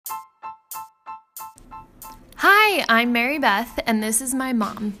Hi, I'm Mary Beth, and this is my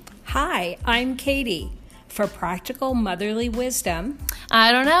mom. Hi, I'm Katie. For practical motherly wisdom,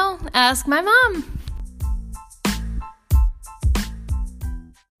 I don't know, ask my mom.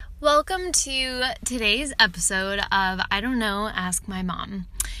 Welcome to today's episode of I Don't Know, Ask My Mom.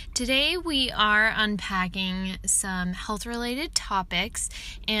 Today we are unpacking some health-related topics,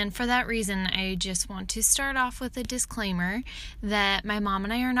 and for that reason I just want to start off with a disclaimer that my mom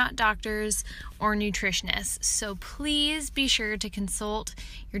and I are not doctors or nutritionists, so please be sure to consult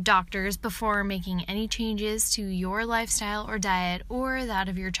your doctors before making any changes to your lifestyle or diet or that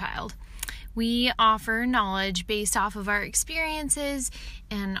of your child. We offer knowledge based off of our experiences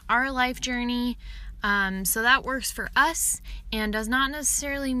and our life journey, so that works for us and does not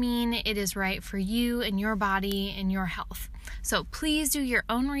necessarily mean it is right for you and your body and your health. So please do your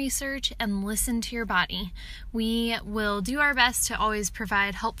own research and listen to your body. We will do our best to always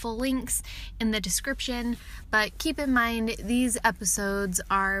provide helpful links in the description, but keep in mind these episodes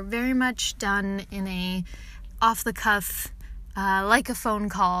are very much done in a off-the-cuff, like a phone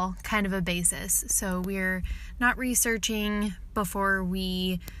call kind of a basis. So we're not researching before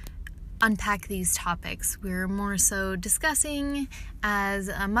we unpack these topics. We're more so discussing as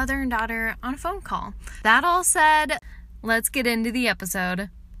a mother and daughter on a phone call. That all said, let's get into the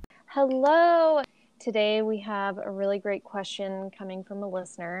episode. Hello. Today we have a really great question coming from a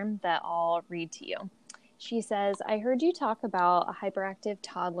listener that I'll read to you. She says, I heard you talk about a hyperactive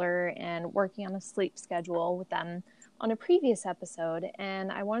toddler and working on a sleep schedule with them on a previous episode,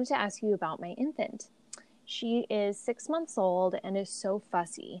 and I wanted to ask you about my infant. She is 6 months old and is so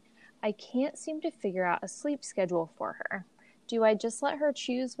fussy. I can't seem to figure out a sleep schedule for her. Do I just let her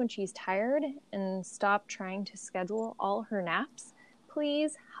choose when she's tired and stop trying to schedule all her naps?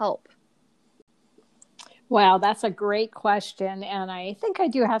 Please help. Well, that's a great question, and I think I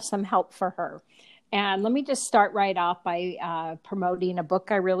do have some help for her. And let me just start right off by promoting a book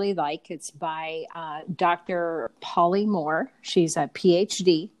I really like. It's by Dr. Polly Moore. She's a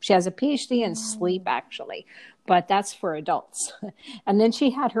PhD. She has a PhD in sleep, actually, but that's for adults. And then she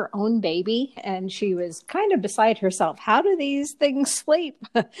had her own baby, and she was kind of beside herself. How do these things sleep?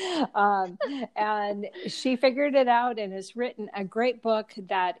 And she figured it out and has written a great book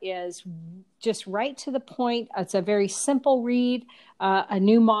that is just right to the point. It's a very simple read. A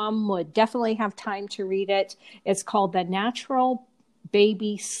new mom would definitely have time to read it. It's called The Natural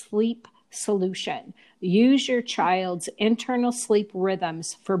Baby Sleep Solution. Use your child's internal sleep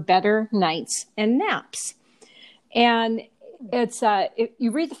rhythms for better nights and naps. And it's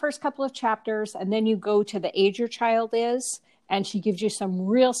you read the first couple of chapters and then you go to the age your child is, and she gives you some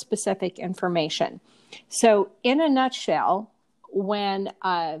real specific information. So in a nutshell, when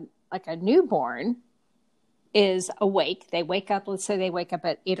like a newborn is awake, they wake up, let's say they wake up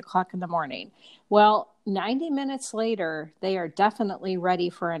at 8 o'clock in the morning. Well, 90 minutes later, they are definitely ready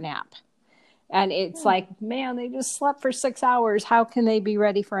for a nap. And it's like, man, they just slept for 6 hours. How can they be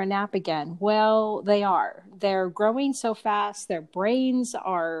ready for a nap again? Well, they are. They're growing so fast. Their brains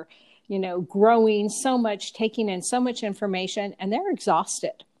are, growing so much, taking in so much information, and they're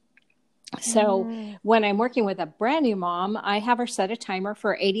exhausted. So when I'm working with a brand new mom, I have her set a timer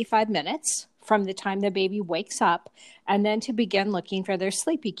for 85 minutes from the time the baby wakes up, and then to begin looking for their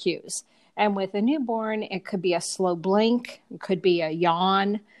sleepy cues. And with a newborn, it could be a slow blink, it could be a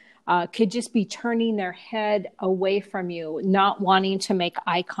yawn, could just be turning their head away from you, not wanting to make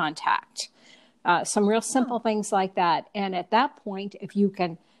eye contact. Some real simple things like that. And at that point, if you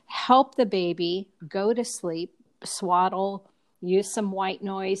can help the baby go to sleep, swaddle, use some white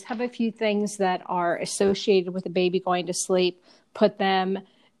noise, have a few things that are associated with the baby going to sleep, put them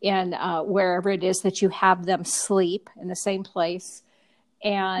in wherever it is that you have them sleep in the same place,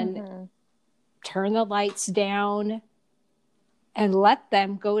 and turn the lights down and let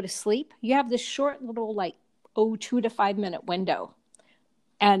them go to sleep. You have this short little 2 to 5 minute window,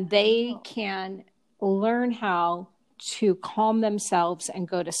 and they can learn how to calm themselves and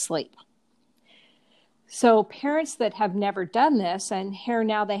go to sleep. So parents that have never done this, and here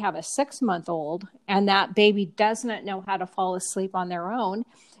now they have a 6-month-old, and that baby does not know how to fall asleep on their own,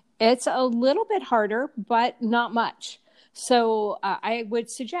 it's a little bit harder, but not much. So I would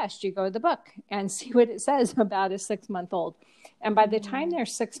suggest you go to the book and see what it says about a 6-month-old. And by the time they're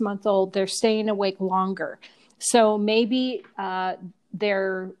 6-month-old, they're staying awake longer. So maybe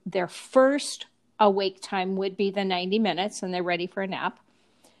their first awake time would be the 90 minutes and they're ready for a nap.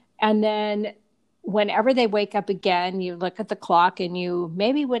 And then whenever they wake up again, you look at the clock and you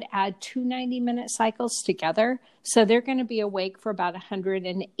maybe would add 2 90-minute cycles together. So they're going to be awake for about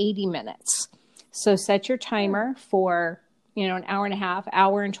 180 minutes. So set your timer for, an hour and a half,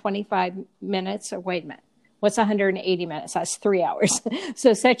 hour and 25 minutes. Or wait a minute. What's 180 minutes? That's 3 hours.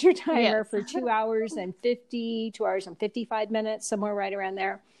 So set your timer for 2 hours and 55 minutes, somewhere right around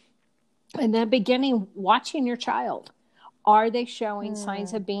there. And then beginning watching your child. Are they showing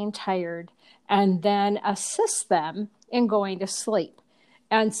signs of being tired? And then assist them in going to sleep.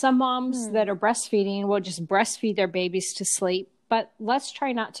 And some moms that are breastfeeding will just breastfeed their babies to sleep. But let's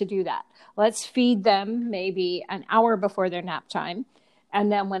try not to do that. Let's feed them maybe an hour before their nap time. And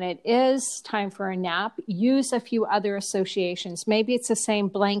then when it is time for a nap, use a few other associations. Maybe it's the same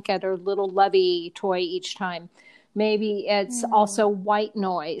blanket or little lovey toy each time. Maybe it's also white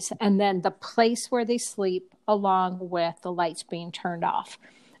noise. And then the place where they sleep along with the lights being turned off.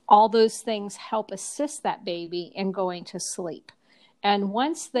 All those things help assist that baby in going to sleep. And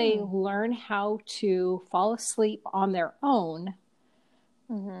once they learn how to fall asleep on their own,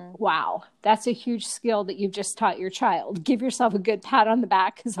 wow, that's a huge skill that you've just taught your child. Give yourself a good pat on the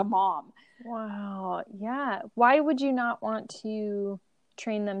back as a mom. Wow. Yeah. Why would you not want to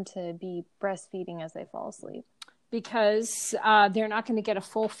train them to be breastfeeding as they fall asleep? Because they're not going to get a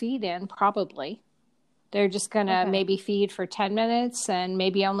full feed in, probably. They're just going to maybe feed for 10 minutes and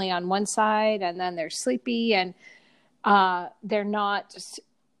maybe only on one side, and then they're sleepy, and they're not,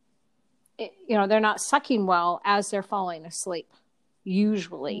 they're not sucking well as they're falling asleep.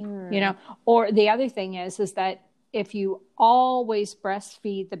 Usually, or the other thing is that if you always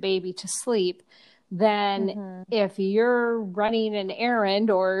breastfeed the baby to sleep, then if you're running an errand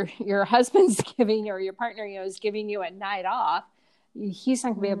or your husband's or your partner, is giving you a night off, he's not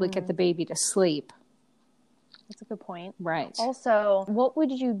going to be able to get the baby to sleep. That's a good point. Right. Also, what would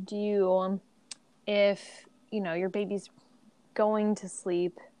you do if, your baby's going to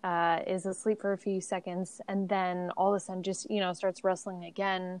sleep, is asleep for a few seconds, and then all of a sudden just, starts wrestling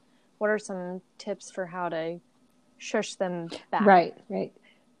again? What are some tips for how to shush them back? Right.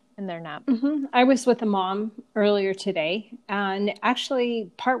 In their nap? I was with a mom earlier today, and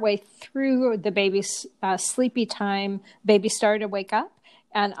actually partway through the baby's sleepy time, baby started to wake up,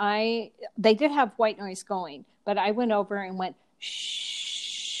 and they did have white noise going, but I went over and went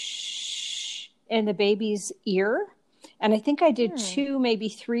shh in the baby's ear. And I think I did 2, maybe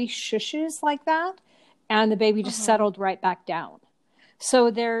 3 shushes like that. And the baby just settled right back down.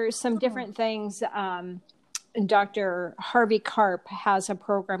 So there's some different things. Dr. Harvey Karp has a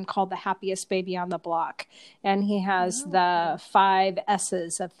program called The Happiest Baby on the Block. And he has the 5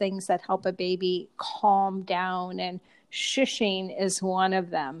 S's of things that help a baby calm down. And shushing is one of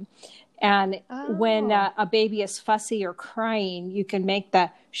them. And when a baby is fussy or crying, you can make the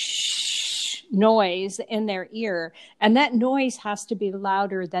shh noise in their ear, and that noise has to be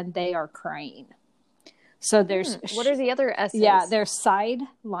louder than they are crying. So there's what are the other S's? Yeah, there's side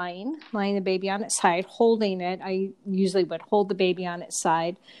lying the baby on its side, holding it. I usually would hold the baby on its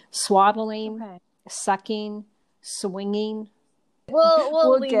side, swaddling, sucking, swinging.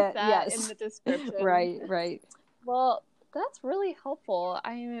 We'll link that in the description. Right. Well, that's really helpful.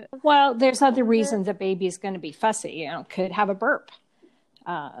 Well, there's other reasons a baby is going to be fussy. Could have a burp.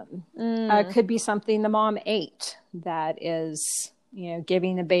 Could be something the mom ate that is,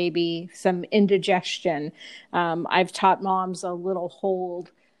 giving the baby some indigestion. I've taught moms a little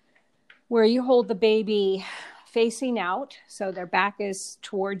hold where you hold the baby facing out, so their back is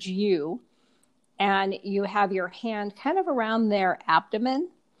towards you, and you have your hand kind of around their abdomen,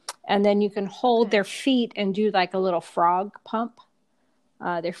 and then you can hold their feet and do like a little frog pump,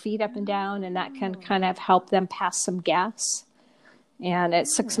 their feet up and down, and that can kind of help them pass some gas. And at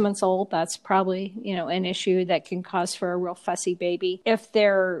 6 months old, that's probably, an issue that can cause for a real fussy baby. If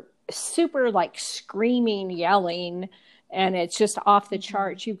they're super like screaming, yelling, and it's just off the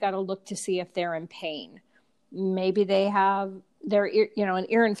charts, you've got to look to see if they're in pain. Maybe they have their ear, an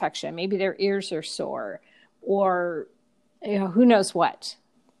ear infection. Maybe their ears are sore, or, who knows what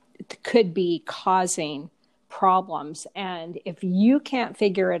could be causing problems. And if you can't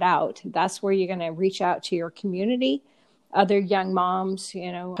figure it out, that's where you're going to reach out to your community. Other young moms,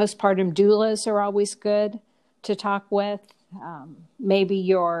 postpartum doulas are always good to talk with. Maybe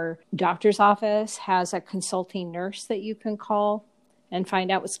your doctor's office has a consulting nurse that you can call and find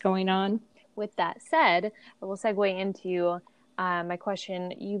out what's going on. With that said, we'll segue into my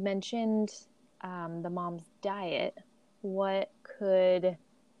question. You mentioned the mom's diet. What could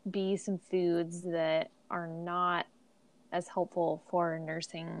be some foods that are not as helpful for a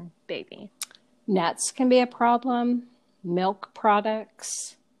nursing baby? Nuts can be a problem. Milk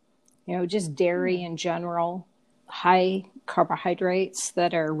products, just dairy in general, high carbohydrates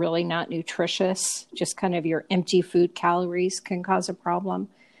that are really not nutritious, just kind of your empty food calories can cause a problem.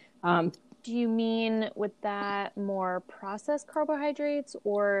 Do you mean with that more processed carbohydrates,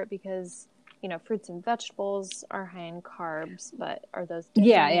 or because fruits and vegetables are high in carbs, but are those different?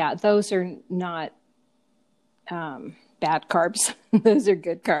 Yeah, yeah. Those are not bad carbs. Those are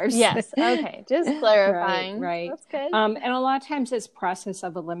good carbs. Yes. Okay. Just clarifying. Right. That's good. And a lot of times it's process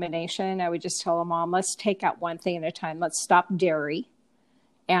of elimination. I would just tell a mom, let's take out one thing at a time. Let's stop dairy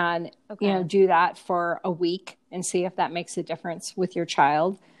and, do that for a week and see if that makes a difference with your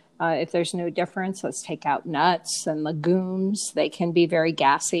child. If there's no difference, let's take out nuts and legumes. They can be very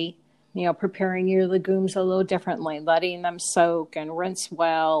gassy. Preparing your legumes a little differently, letting them soak and rinse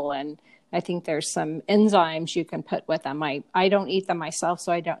well. And I think there's some enzymes you can put with them. I don't eat them myself,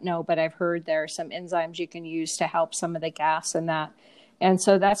 so I don't know, but I've heard there are some enzymes you can use to help some of the gas and that. And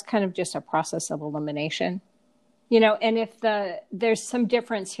so that's kind of just a process of elimination. And if there's some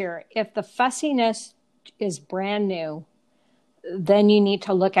difference here, if the fussiness is brand new, then you need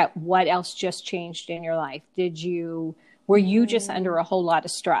to look at what else just changed in your life. Were you just under a whole lot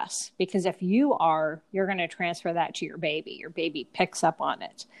of stress? Because if you are, you're going to transfer that to your baby. Your baby picks up on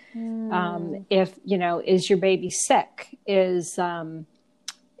it. If, is your baby sick? Is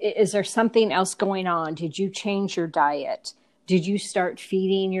there something else going on? Did you change your diet? Did you start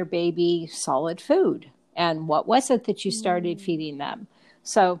feeding your baby solid food? And what was it that you started feeding them?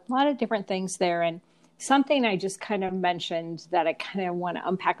 So a lot of different things there. And something I just kind of mentioned that I kind of want to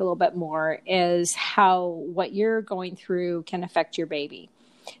unpack a little bit more is how what you're going through can affect your baby.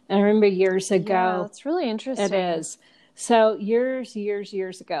 And I remember years ago. Yeah, that's really interesting. It is. So years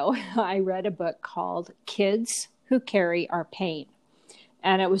ago, I read a book called Kids Who Carry Our Pain.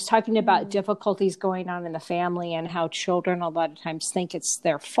 And it was talking about difficulties going on in the family and how children a lot of times think it's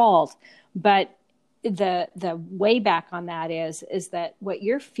their fault. But the way back on that is that what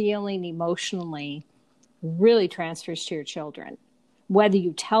you're feeling emotionally really transfers to your children, whether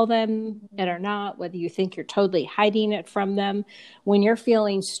you tell them it or not, whether you think you're totally hiding it from them. When you're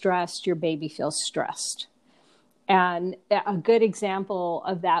feeling stressed, your baby feels stressed. And a good example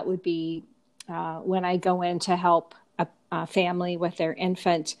of that would be when I go in to help a family with their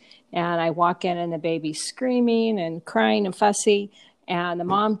infant, and I walk in and the baby's screaming and crying and fussy, and the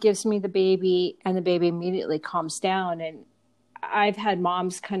mom gives me the baby and the baby immediately calms down. And I've had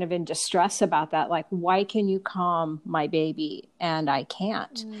moms kind of in distress about that. Like, why can you calm my baby and I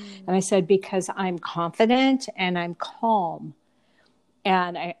can't? And I said, because I'm confident and I'm calm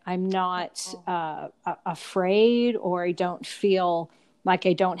and I'm not afraid, or I don't feel like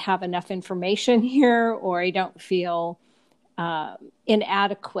I don't have enough information here, or I don't feel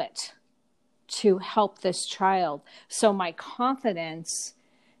inadequate to help this child. So my confidence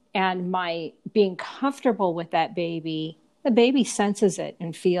and my being comfortable with that baby, the baby senses it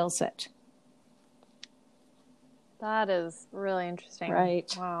and feels it. That is really interesting.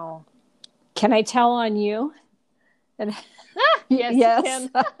 Right. Wow. Can I tell on you? Yes, yes. You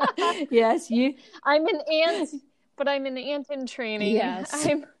can. Yes, you. I'm an aunt, but I'm an aunt in training. Yes.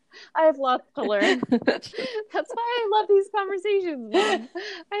 I have lots to learn. That's why I love these conversations, Mom.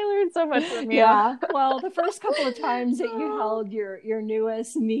 I learned so much from you. Yeah. Well, the first couple of times that you held your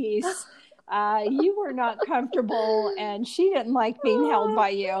newest niece, you were not comfortable, and she didn't like being held by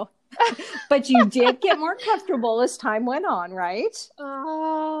you. But you did get more comfortable as time went on, right?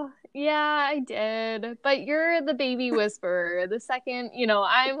 Oh, yeah, I did. But you're the baby whisperer. The second,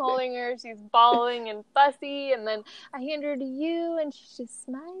 I'm holding her, she's bawling and fussy, and then I hand her to you, and she's just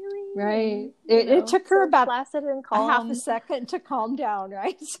smiling. Right. It took her about placid and a calm. half a second to calm down,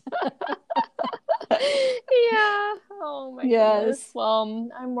 right? Yeah. Oh my goodness. Well,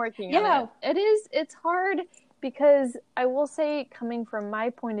 I'm working on it. It's hard because I will say, coming from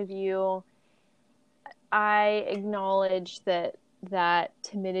my point of view, I acknowledge that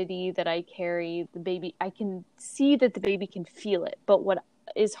timidity that I carry, the baby, I can see that the baby can feel it. But what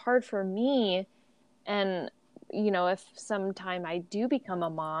is hard for me, and if sometime I do become a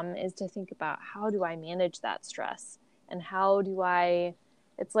mom, is to think about, how do I manage that stress? And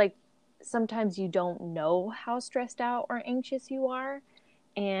it's like sometimes you don't know how stressed out or anxious you are.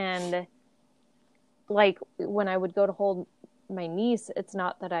 And like when I would go to hold my niece, it's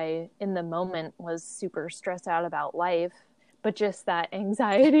not that I in the moment was super stressed out about life, but just that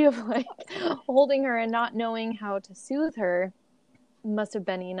anxiety of like holding her and not knowing how to soothe her must have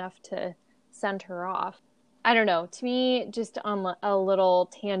been enough to send her off. I don't know. To me, just on a little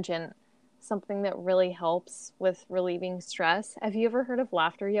tangent, something that really helps with relieving stress. Have you ever heard of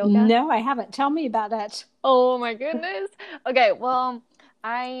laughter yoga? No, I haven't. Tell me about it. Oh my goodness. Okay, well,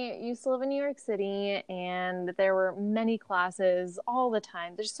 I used to live in New York City, and there were many classes all the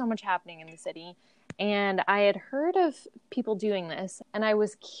time. There's so much happening in the city. And I had heard of people doing this, and I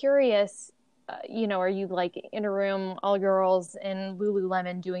was curious are you like in a room, all girls in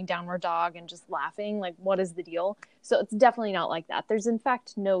Lululemon doing downward dog and just laughing? Like, what is the deal? So it's definitely not like that. There's in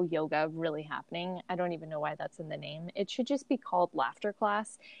fact no yoga really happening. I don't even know why that's in the name. It should just be called laughter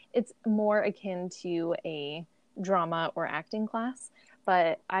class. It's more akin to a drama or acting class.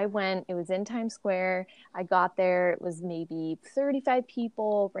 But I went, it was in Times Square. I got there, it was maybe 35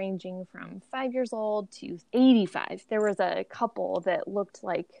 people ranging from 5 years old to 85. There was a couple that looked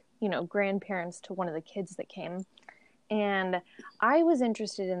like, grandparents to one of the kids that came. And I was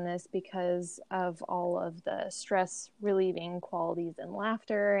interested in this because of all of the stress relieving qualities in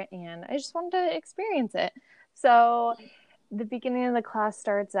laughter, and I just wanted to experience it. So the beginning of the class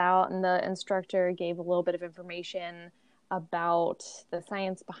starts out, and the instructor gave a little bit of information about the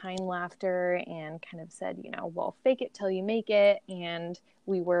science behind laughter and kind of said, well, fake it till you make it. And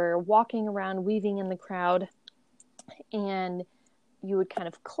we were walking around, weaving in the crowd, and you would kind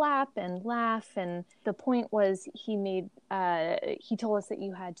of clap and laugh. And the point was he told us that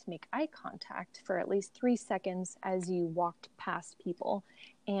you had to make eye contact for at least 3 seconds as you walked past people.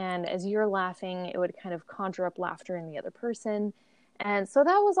 And as you're laughing, it would kind of conjure up laughter in the other person. And so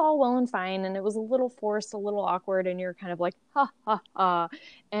that was all well and fine. And it was a little forced, a little awkward. And you're kind of like, ha, ha, ha.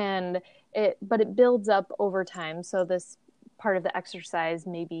 But it builds up over time. So this part of the exercise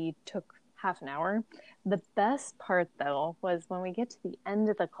maybe took half an hour. The best part, though, was when we get to the end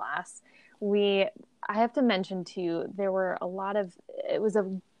of the class, I have to mention, too, it was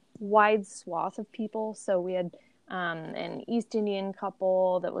a wide swath of people. So we had an East Indian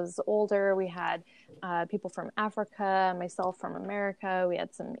couple that was older. We had people from Africa, myself from America. We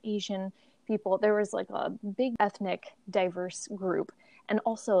had some Asian people. There was like a big ethnic diverse group. And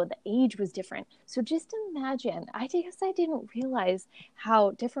also the age was different. So just imagine, I guess I didn't realize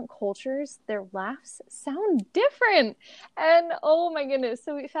how different cultures, their laughs sound different. And oh my goodness.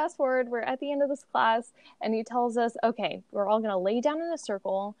 So we fast forward, we're at the end of this class and he tells us, okay, we're all going to lay down in a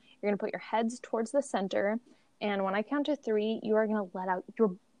circle. You're going to put your heads towards the center. And when I count to 3, you are going to let out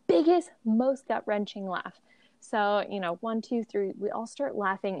your biggest, most gut-wrenching laugh. So, 1, 2, 3, we all start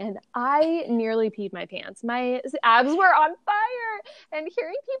laughing, and I nearly peed my pants. My abs were on fire, and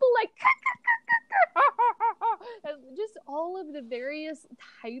hearing people like, just all of the various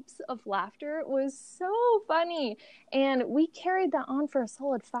types of laughter was so funny. And we carried that on for a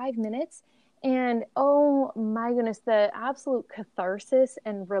solid 5 minutes. And oh my goodness, the absolute catharsis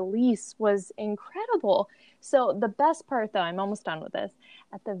and release was incredible. So the best part, though, I'm almost done with this.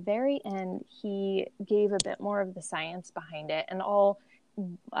 At the very end, he gave a bit more of the science behind it, and I'll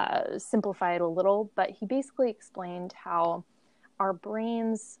simplify it a little, but he basically explained how our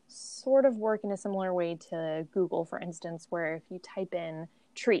brains sort of work in a similar way to Google, for instance, where if you type in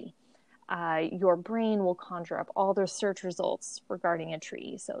tree, your brain will conjure up all the search results regarding a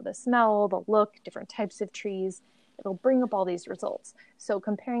tree. So the smell, the look, different types of trees, it'll bring up all these results. So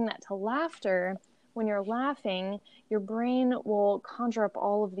comparing that to laughter, when you're laughing, your brain will conjure up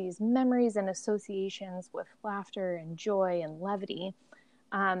all of these memories and associations with laughter and joy and levity.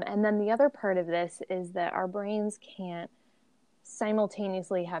 And then the other part of this is that our brains can't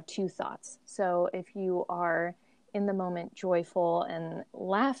simultaneously have 2 thoughts. So if you are in the moment joyful and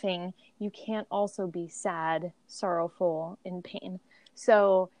laughing, you can't also be sad, sorrowful, in pain.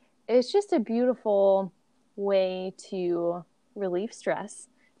 So it's just a beautiful way to relieve stress.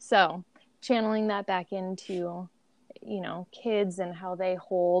 So channeling that back into, kids and how they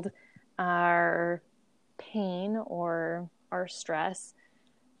hold our pain or our stress,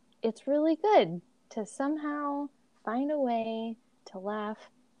 it's really good to somehow find a way to laugh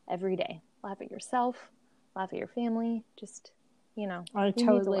every day. Laugh at yourself, laugh at your family, just, I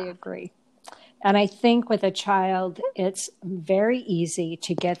totally agree. And I think with a child, it's very easy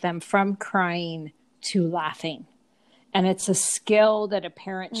to get them from crying to laughing. And it's a skill that a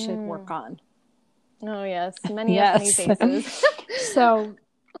parent should work on. Oh, yes. Many faces. So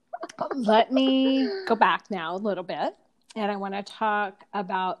let me go back now a little bit. And I want to talk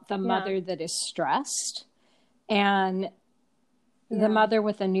about the mother that is stressed. And the mother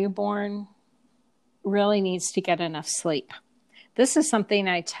with a newborn really needs to get enough sleep. This is something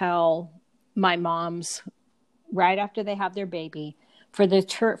I tell my moms right after they have their baby. For the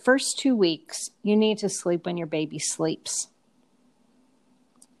first 2 weeks, you need to sleep when your baby sleeps.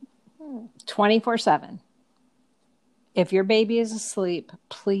 24/7. If your baby is asleep,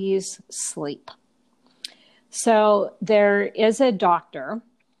 please sleep. So there is a doctor,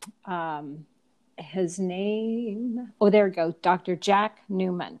 his name, there we go, Dr. Jack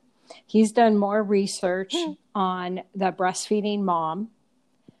Newman. He's done more research on the breastfeeding mom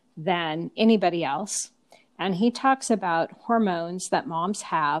than anybody else. And he talks about hormones that moms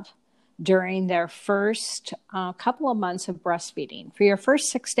have during their first couple of months of breastfeeding. For your first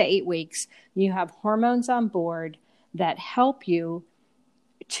 6 to 8 weeks, you have hormones on board that help you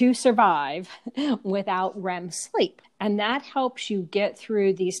to survive without REM sleep. And that helps you get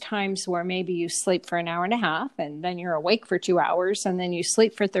through these times where maybe you sleep for an hour and a half and then you're awake for 2 hours and then you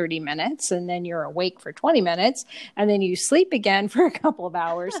sleep for 30 minutes and then you're awake for 20 minutes and then you sleep again for a couple of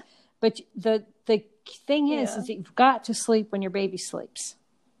hours. But the thing is that you've got to sleep when your baby sleeps.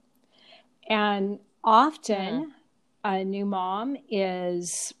 And often a new mom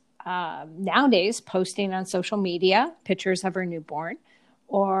is nowadays posting on social media pictures of her newborn,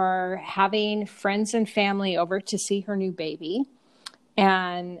 or having friends and family over to see her new baby,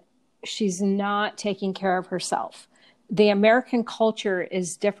 and she's not taking care of herself. The American culture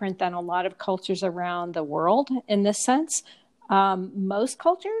is different than a lot of cultures around the world in this sense. Most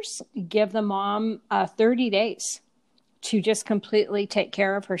cultures give the mom 30 days to just completely take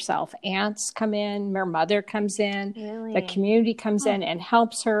care of herself. Aunts come in, her mother comes in, really? The community comes in and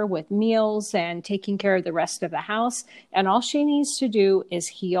helps her with meals and taking care of the rest of the house. And all she needs to do is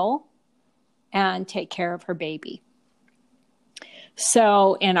heal and take care of her baby.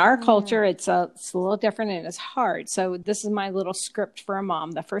 So in our culture, it's a little different and it's hard. So this is my little script for a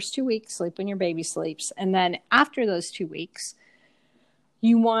mom. The first 2 weeks, sleep when your baby sleeps. And then after those 2 weeks,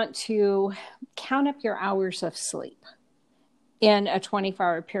 you want to count up your hours of sleep in a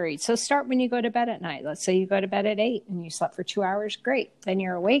 24-hour period. So start when you go to bed at night. Let's say you go to bed at 8 and you slept for 2 hours. Great. Then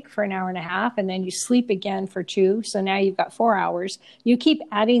you're awake for an hour and a half and then you sleep again for 2. So now you've got 4 hours. You keep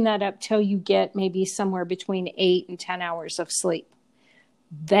adding that up till you get maybe somewhere between 8 and 10 hours of sleep.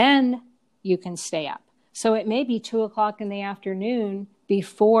 Then you can stay up. So it may be 2 o'clock in the afternoon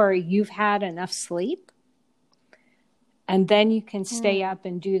before you've had enough sleep. And then you can stay up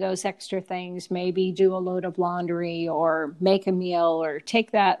and do those extra things, maybe do a load of laundry or make a meal or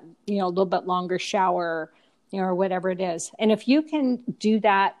take that, a little bit longer shower, or whatever it is. And if you can do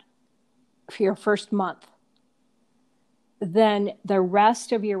that for your first month, then the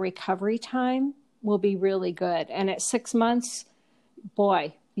rest of your recovery time will be really good. And at 6 months,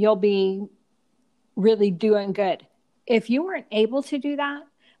 boy, you'll be really doing good. If you weren't able to do that,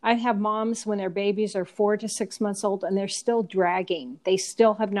 I have moms when their babies are 4 to 6 months old and they're still dragging. They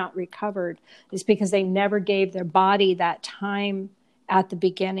still have not recovered. It's because they never gave their body that time at the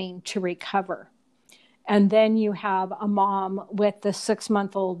beginning to recover. And then you have a mom with the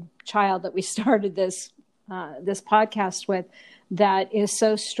 6-month-old child that we started this podcast with that is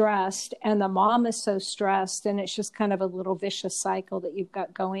so stressed, and the mom is so stressed, and it's just kind of a little vicious cycle that you've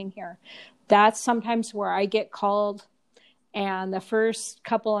got going here. That's sometimes where I get called. And the first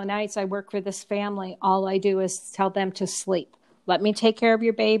couple of nights I work with this family, all I do is tell them to sleep. Let me take care of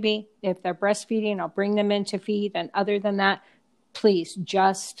your baby. If they're breastfeeding, I'll bring them in to feed. And other than that, please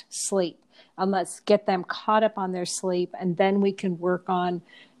just sleep. And let's get them caught up on their sleep. And then we can work on,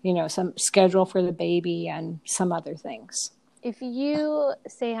 some schedule for the baby and some other things. If you,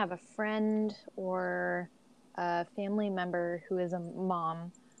 say, have a friend or a family member who is a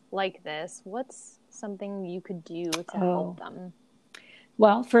mom like this, what's something you could do to help them?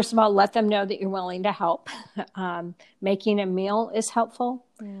 Well, first of all, let them know that you're willing to help. Making a meal is helpful.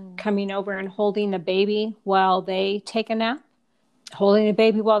 Coming over and holding the baby while they take a nap. Holding the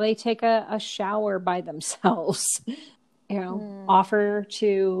baby while they take a shower by themselves. Offer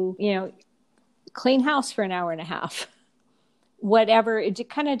to, clean house for an hour and a half. Whatever. It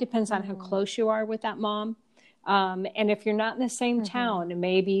kind of depends on how close you are with that mom. And if you're not in the same town,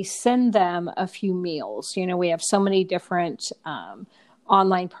 maybe send them a few meals. We have so many different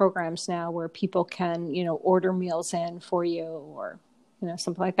online programs now where people can, order meals in for you or,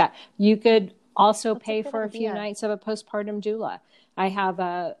 something like that. You could also pay for a few nights of a postpartum doula. I have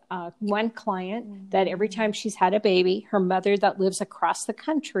one client that every time she's had a baby, her mother that lives across the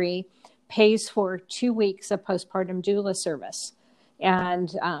country pays for 2 weeks of postpartum doula service.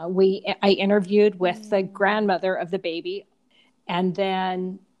 And I interviewed with the grandmother of the baby. And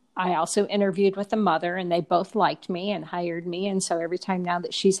then I also interviewed with the mother, and they both liked me and hired me. And so every time now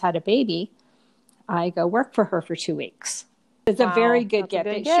that she's had a baby, I go work for her for 2 weeks. It's a very good gift.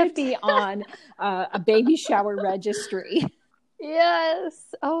 It should be on a baby shower registry.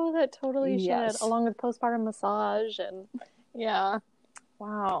 Yes. Oh, that totally should. Along with postpartum massage and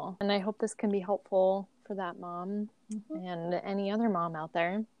wow. And I hope this can be helpful for that mom and any other mom out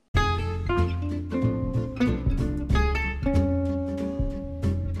there.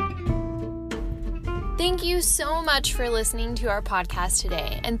 Thank you so much for listening to our podcast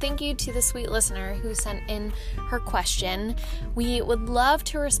today, and thank you to the sweet listener who sent in her question. We would love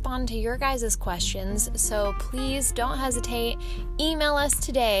to respond to your guys' questions, so please don't hesitate. Email us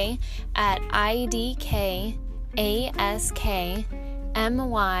today at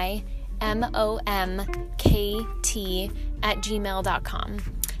idkaskmymomkt@gmail.com.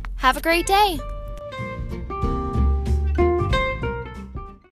 Have a great day!